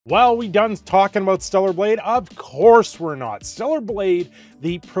Well, we done talking about Stellar Blade? Of course we're not. Stellar Blade,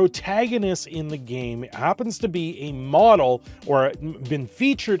 the protagonist in the game, happens to be a model or been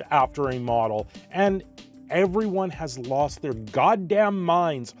featured after a model, and everyone has lost their goddamn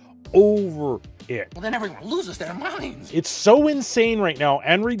minds over it. Well, then everyone loses their minds. It's so insane right now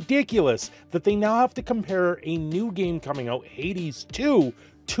and ridiculous that they now have to compare a new game coming out, Hades 2,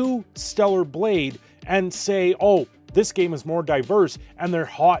 to Stellar Blade and say, oh, this game is more diverse and they're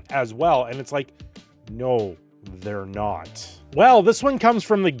hot as well. And it's like, no, they're not. Well, this one comes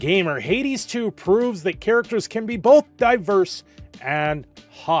from the gamer. Hades 2 proves that characters can be both diverse and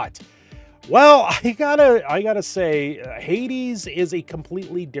hot. Well, I gotta say, Hades is a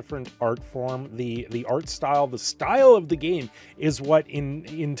completely different art form. The art style, the style of the game is what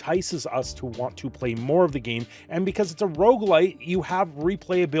entices us to want to play more of the game. And because it's a roguelite, you have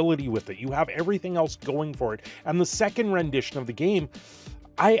replayability with it. You have everything else going for it. And the second rendition of the game,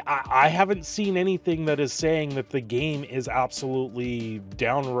 I haven't seen anything that is saying that the game is absolutely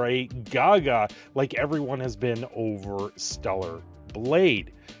downright gaga like everyone has been over Stellar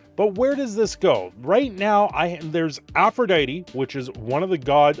Blade. But where does this go? Right now, there's Aphrodite, which is one of the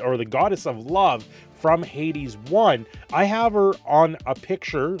gods or the goddess of love from Hades 1. I have her on a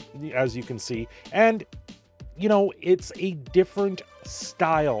picture, as you can see, and you know, it's a different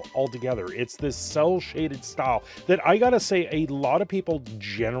style altogether. It's this cel-shaded style that I gotta say a lot of people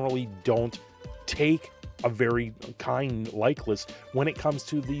generally don't take a very kind likeness when it comes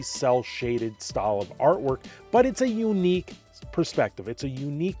to the cel-shaded style of artwork, but it's a unique perspective. It's a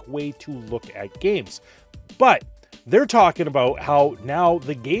unique way to look at games. But they're talking about how now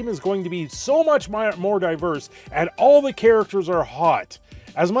the game is going to be so much more diverse and all the characters are hot.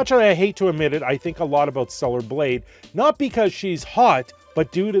 As much as I hate to admit it, I think a lot about Stellar Blade, not because she's hot,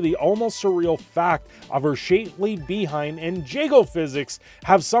 but due to the almost surreal fact of her shapely behind and Jago physics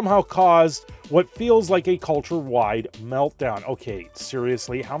have somehow caused what feels like a culture-wide meltdown. Okay,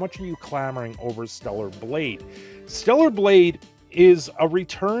 seriously, how much are you clamoring over Stellar Blade? Stellar Blade is a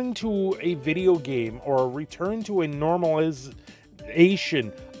return to a video game or a return to a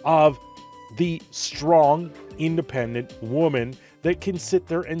normalization of the strong, independent woman that can sit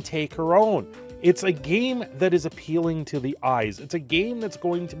there and take her own. It's a game that is appealing to the eyes. It's a game that's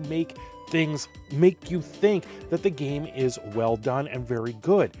going to make you think that the game is well done and very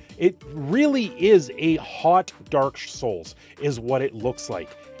good. It really is a hot Dark Souls is what it looks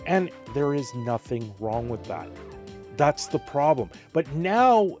like. And there is nothing wrong with that. That's the problem. But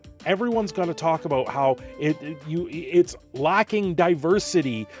now everyone's going to talk about how it's lacking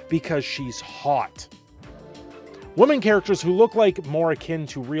diversity because she's hot. Women characters who look like more akin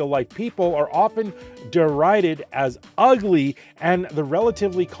to real-life people are often derided as ugly, and the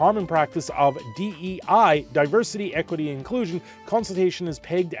relatively common practice of DEI, diversity, equity, inclusion, consultation is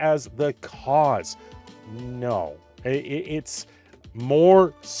pegged as the cause. No, it's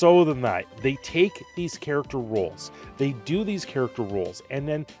more so than that. They take these character roles, they do these character roles, and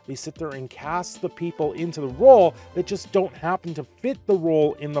then they sit there and cast the people into the role that just don't happen to fit the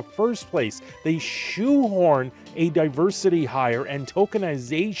role in the first place. They shoehorn a diversity hire and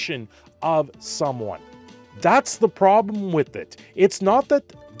tokenization of someone. That's the problem with it. It's not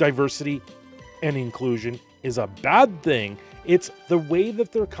that diversity and inclusion is a bad thing. It's the way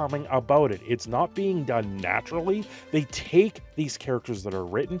that they're coming about it. It's not being done naturally. They take these characters that are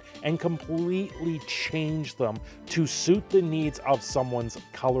written and completely change them to suit the needs of someone's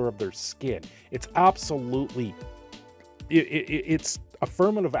color of their skin. It's absolutely, it's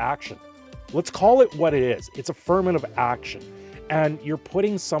affirmative action. Let's call it what it is. It's affirmative action. And you're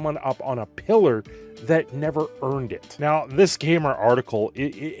putting someone up on a pillar that never earned it. Now, this gamer article,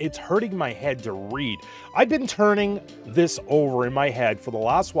 it's hurting my head to read. I've been turning this over in my head for the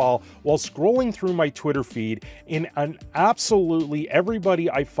last while scrolling through my Twitter feed, in an absolutely everybody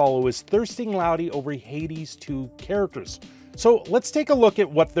I follow is thirsting loudly over Hades 2 characters. So let's take a look at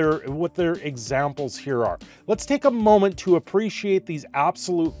what their examples here are. Let's take a moment to appreciate these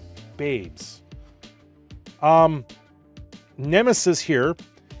absolute babes. Nemesis here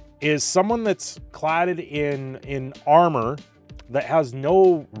is someone that's cladded in armor that has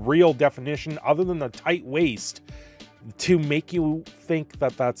no real definition other than the tight waist to make you think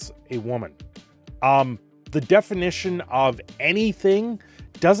that that's a woman. The definition of anything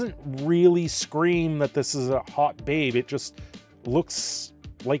doesn't really scream that this is a hot babe. It just looks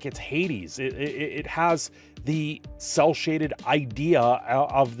like it's Hades. It has the cel-shaded idea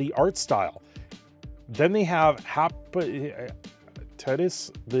of the art style. Then they have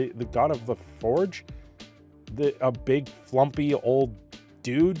Tethys, the god of the forge, a big flumpy old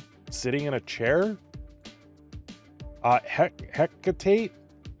dude sitting in a chair. Hecate,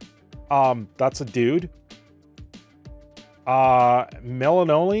 That's a dude.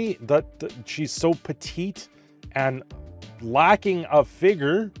 Melanoli, that she's so petite and lacking a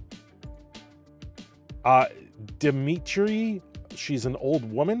figure. Dimitri, she's an old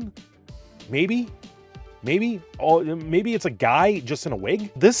woman. Maybe. Oh, maybe it's a guy just in a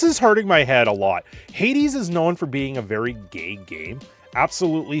wig. This is hurting my head a lot. Hades is known for being a very gay game.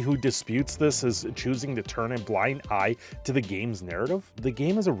 Absolutely, who disputes this is choosing to turn a blind eye to the game's narrative. The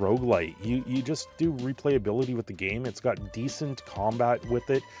game is a roguelite. You just do replayability with the game. It's got decent combat with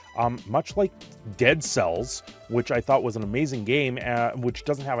it. Much like Dead Cells, which I thought was an amazing game, which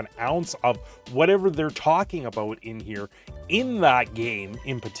doesn't have an ounce of whatever they're talking about in here. In that game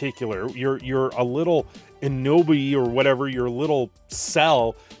in particular, you're a little Inobi or whatever, your little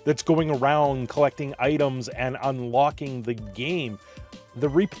cell that's going around collecting items and unlocking the game. The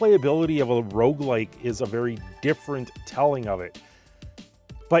replayability of a roguelike is a very different telling of it.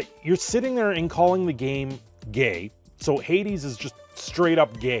 But you're sitting there and calling the game gay. So Hades is just straight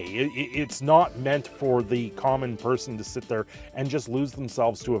up gay. It's not meant for the common person to sit there and just lose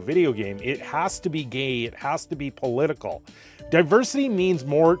themselves to a video game. It has to be gay. It has to be political. Diversity means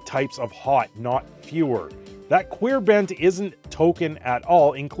more types of hot, not fewer. That queer bent isn't token at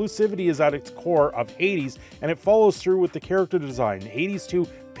all. Inclusivity is at its core of Hades, and it follows through with the character design. Hades 2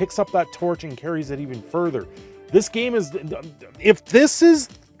 picks up that torch and carries it even further. This game is, if this is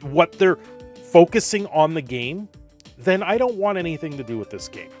what they're focusing on the game, then I don't want anything to do with this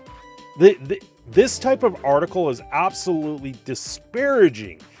game. This type of article is absolutely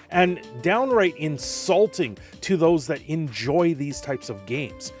disparaging and downright insulting to those that enjoy these types of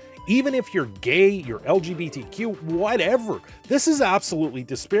games. Even if you're gay, you're LGBTQ, whatever, this is absolutely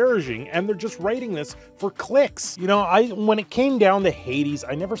disparaging, and they're just writing this for clicks. You know, when it came down to Hades,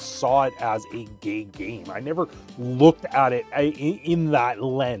 I never saw it as a gay game. I never looked at it in that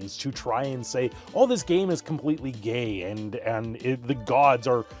lens to try and say, oh, this game is completely gay and the gods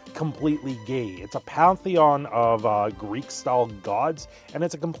are completely gay. It's a pantheon of Greek-style gods, and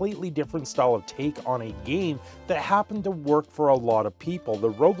it's a completely different style of take on a game that happened to work for a lot of people.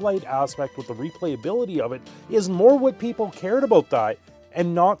 The roguelite aspect with the replayability of it is more what people cared about that,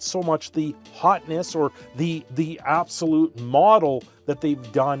 and not so much the hotness or the absolute model that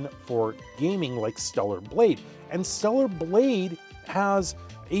they've done for gaming like Stellar Blade. And Stellar Blade has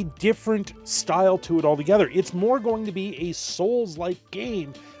a different style to it altogether. It's more going to be a Souls-like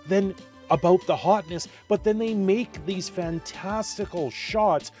game than about the hotness, but then they make these fantastical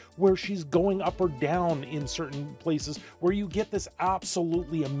shots where she's going up or down in certain places where you get this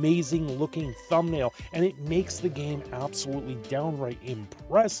absolutely amazing looking thumbnail, and it makes the game absolutely downright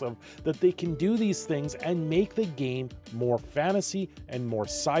impressive that they can do these things and make the game more fantasy and more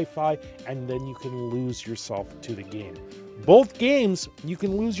sci-fi, and then you can lose yourself to the game. Both games you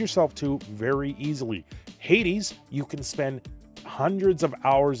can lose yourself to very easily. Hades, you can spend hundreds of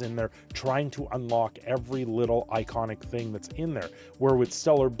hours in there trying to unlock every little iconic thing that's in there. Where with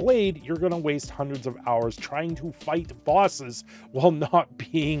Stellar Blade, you're going to waste hundreds of hours trying to fight bosses while not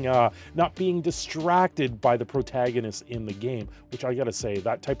being distracted by the protagonist in the game, which I gotta say,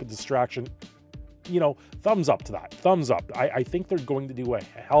 that type of distraction, you know, thumbs up to that. Thumbs up. I think they're going to do a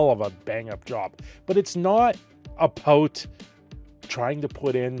hell of a bang-up job. But it's not about trying to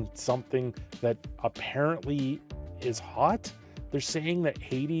put in something that apparently is hot. They're saying that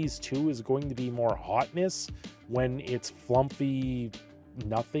Hades 2 is going to be more hotness when it's flumpy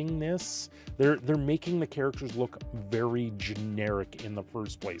nothingness. They're making the characters look very generic in the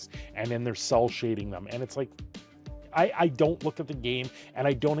first place, and then they're cell shading them, and it's like, I don't look at the game, and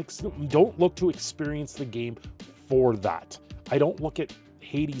I don't look to experience the game for that. I don't look at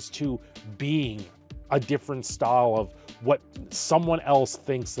Hades 2 being a different style of what someone else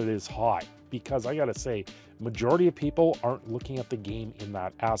thinks that is hot, because I gotta say, majority of people aren't looking at the game in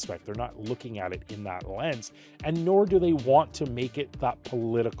that aspect. They're not looking at it in that lens, and nor do they want to make it that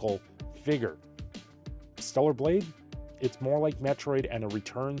political figure. Stellar Blade, it's more like Metroid and a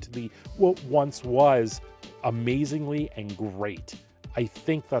return to what once was amazingly and great. I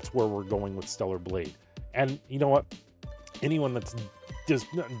think that's where we're going with Stellar Blade. And you know what? Anyone that's just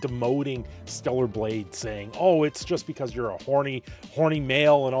demoting Stellar Blade, saying, oh, it's just because you're a horny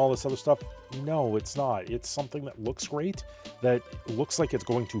male and all this other stuff. No, it's not. It's something that looks great, that looks like it's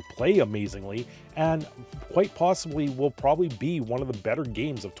going to play amazingly, and quite possibly will probably be one of the better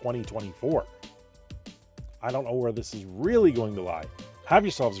games of 2024. I don't know where this is really going to lie. Have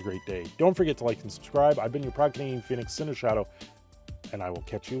yourselves a great day. Don't forget to like and subscribe. I've been your proud Canadian Phoenix, Cindershadow, and I will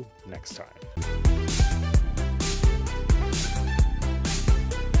catch you next time.